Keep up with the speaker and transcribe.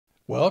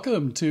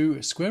Welcome to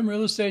Sequim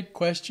Real Estate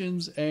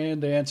Questions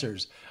and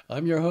Answers.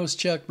 I'm your host,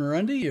 Chuck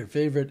Marunde, your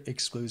favorite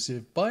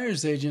exclusive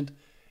buyer's agent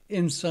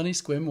in sunny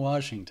Sequim,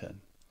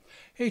 Washington.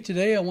 Hey,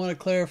 today I want to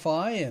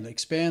clarify and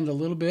expand a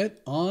little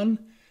bit on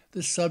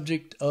the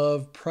subject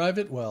of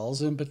private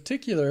wells, in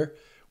particular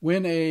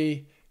when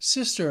a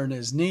cistern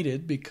is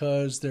needed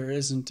because there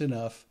isn't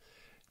enough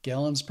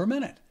gallons per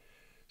minute.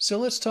 So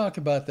let's talk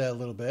about that a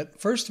little bit.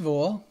 First of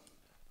all,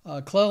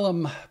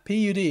 Clallam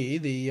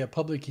PUD, the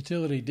Public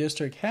Utility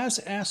District, has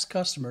asked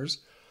customers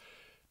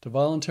to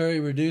voluntarily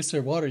reduce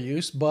their water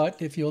use,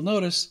 but if you'll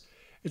notice,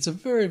 it's a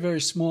very, very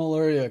small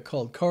area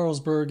called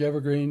Carlsberg,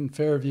 Evergreen,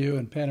 Fairview,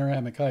 and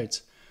Panoramic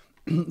Heights.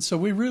 So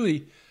we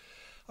really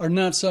are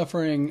not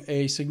suffering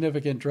a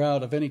significant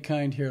drought of any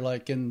kind here,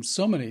 like in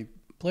so many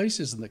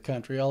places in the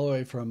country, all the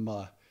way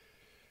from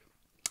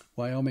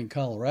Wyoming,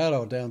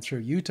 Colorado, down through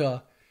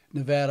Utah,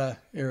 Nevada,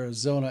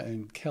 Arizona,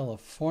 and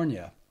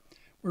California.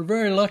 We're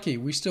very lucky.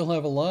 We still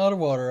have a lot of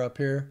water up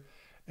here,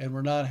 and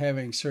we're not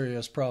having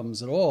serious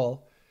problems at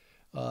all.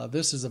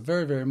 This is a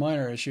very, very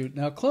minor issue.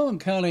 Now, Clallam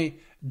County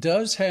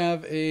does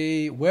have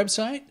a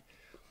website,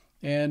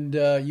 and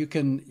you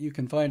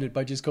can find it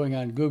by just going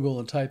on Google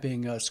and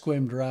typing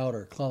Sequim drought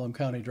or Clallam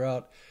County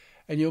drought,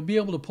 and you'll be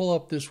able to pull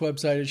up this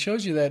website. It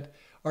shows you that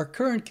our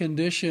current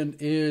condition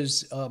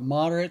is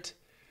moderate,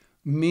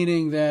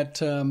 meaning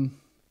that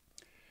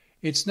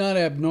it's not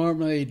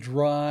abnormally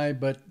dry,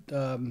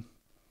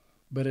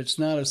 but it's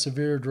not a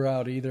severe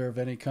drought either of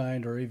any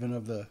kind or even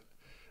of the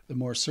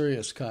more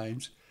serious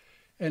kinds.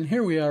 And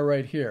here we are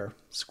right here.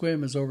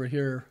 Sequim is over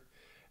here,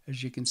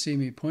 as you can see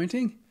me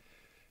pointing.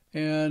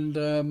 And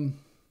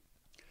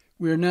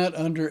we're not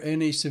under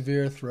any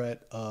severe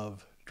threat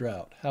of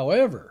drought.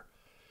 However,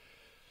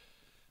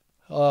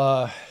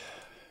 we're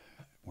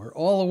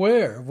all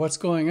aware of what's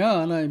going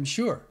on, I'm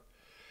sure,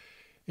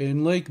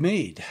 in Lake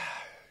Mead.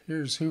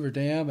 Here's Hoover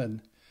Dam,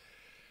 and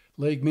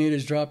Lake Mead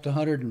has dropped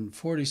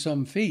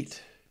 140-some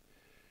feet.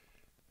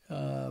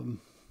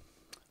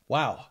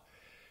 Wow.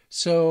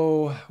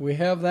 So we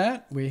have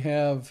that. We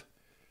have,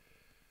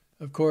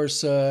 of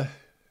course,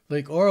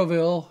 Lake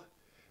Oroville,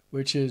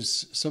 which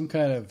is some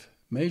kind of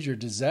major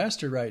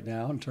disaster right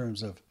now in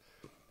terms of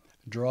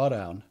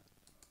drawdown.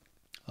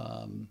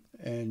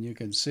 And you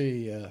can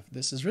see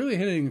this is really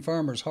hitting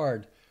farmers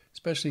hard,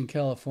 especially in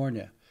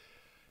California.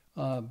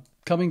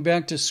 Coming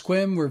back to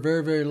Sequim, we're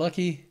very, very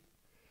lucky.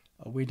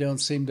 We don't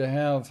seem to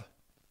have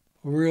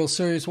real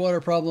serious water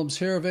problems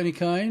here of any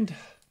kind.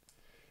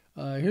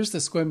 Here's the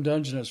Sequim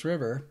Dungeness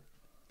River.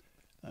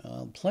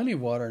 Plenty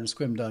of water in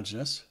Sequim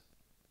Dungeness.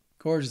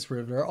 Gorgeous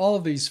river. All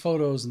of these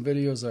photos and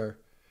videos are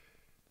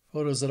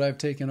photos that I've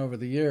taken over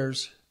the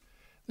years.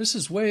 This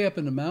is way up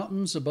in the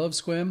mountains above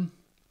Sequim.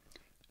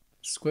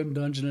 Sequim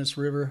Dungeness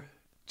River.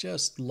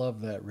 Just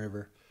love that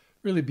river.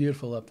 Really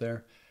beautiful up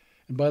there.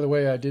 And by the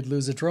way, I did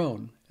lose a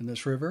drone in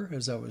this river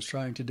as I was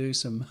trying to do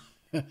some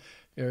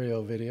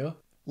aerial video.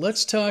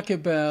 Let's talk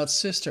about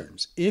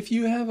cisterns. If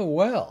you have a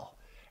well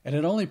and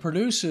it only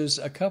produces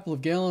a couple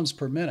of gallons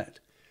per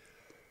minute,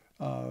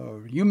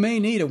 you may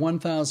need a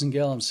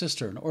 1,000-gallon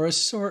cistern or a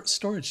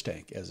storage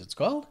tank, as it's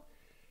called.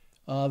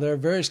 There are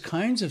various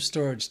kinds of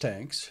storage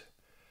tanks.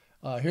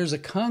 Here's a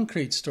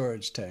concrete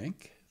storage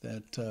tank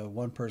that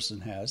one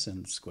person has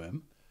in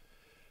Sequim.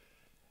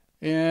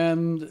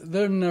 And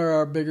then there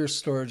are bigger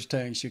storage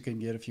tanks you can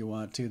get if you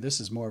want to. This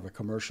is more of a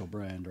commercial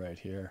brand right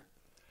here.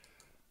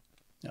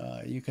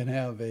 You can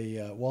have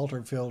a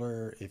water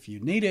filter if you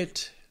need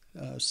it.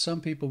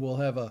 Some people will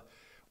have a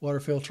water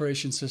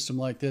filtration system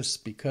like this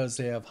because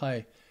they have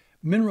high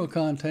mineral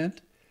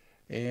content.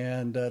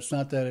 And it's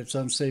not that it's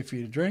unsafe for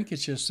you to drink.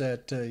 It's just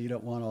that you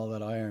don't want all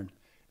that iron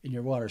in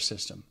your water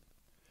system.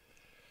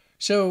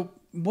 So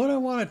what I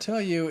want to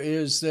tell you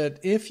is that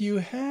if you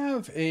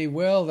have a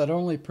well that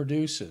only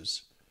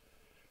produces,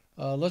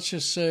 let's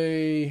just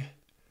say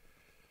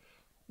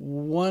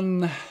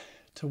 1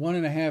 to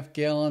 1.5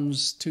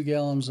 gallons, 2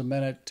 gallons a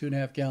minute,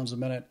 2.5 gallons a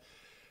minute,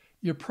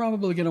 you're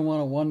probably going to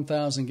want a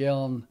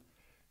 1,000-gallon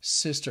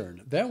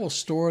cistern. That will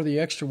store the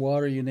extra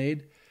water you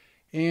need.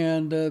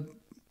 And I've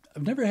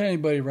never had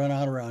anybody run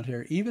out around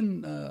here,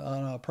 even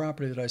on a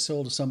property that I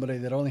sold to somebody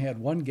that only had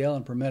 1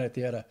 gallon per minute.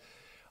 They had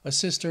a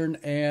cistern,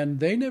 and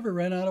they never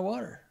ran out of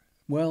water.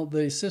 Well,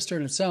 the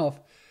cistern itself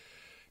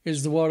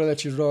is the water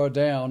that you draw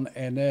down,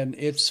 and then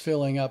it's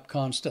filling up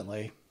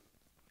constantly,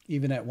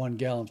 even at 1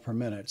 gallon per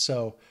minute.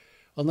 So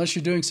unless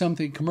you're doing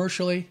something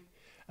commercially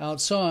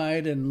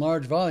outside in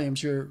large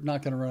volumes, you're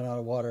not going to run out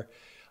of water.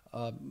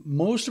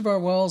 Most of our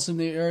wells in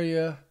the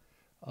area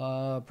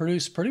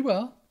produce pretty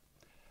well,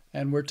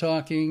 and we're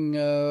talking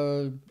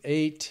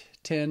 8,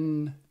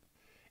 10,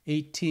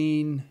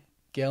 18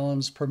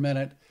 gallons per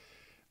minute.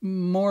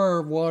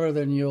 More water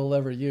than you'll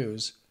ever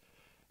use.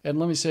 And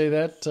let me say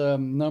that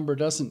number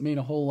doesn't mean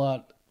a whole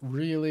lot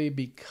really,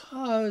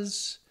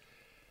 because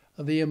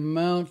the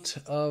amount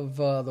of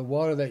the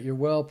water that your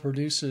well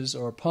produces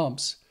or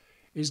pumps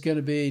is going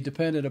to be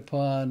dependent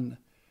upon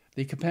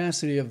the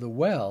capacity of the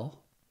well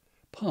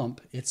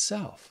pump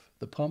itself,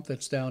 the pump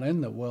that's down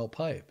in the well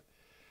pipe.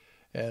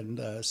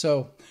 And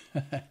so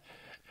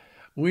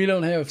we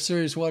don't have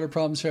serious water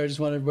problems here. I just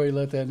want everybody to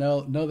let that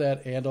know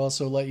that, and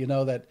also let you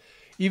know that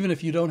even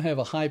if you don't have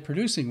a high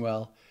producing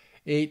well,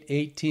 8,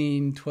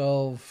 18,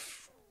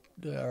 12,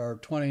 or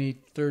 20,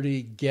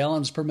 30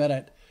 gallons per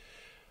minute,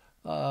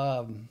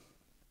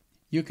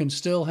 you can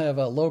still have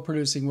a low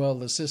producing well,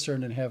 the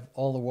cistern, and have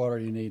all the water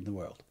you need in the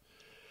world.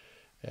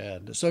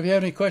 And so if you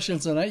have any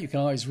questions on that, you can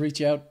always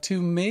reach out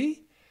to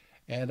me,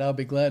 and I'll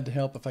be glad to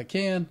help if I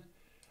can.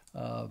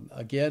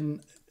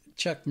 Again,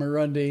 Chuck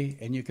Marunde,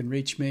 and you can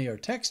reach me or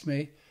text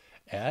me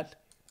at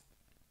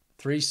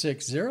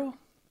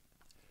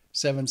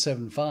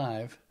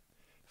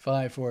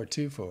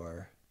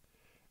 360-775-5424.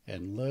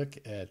 And look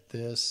at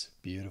this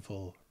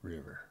beautiful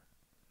river.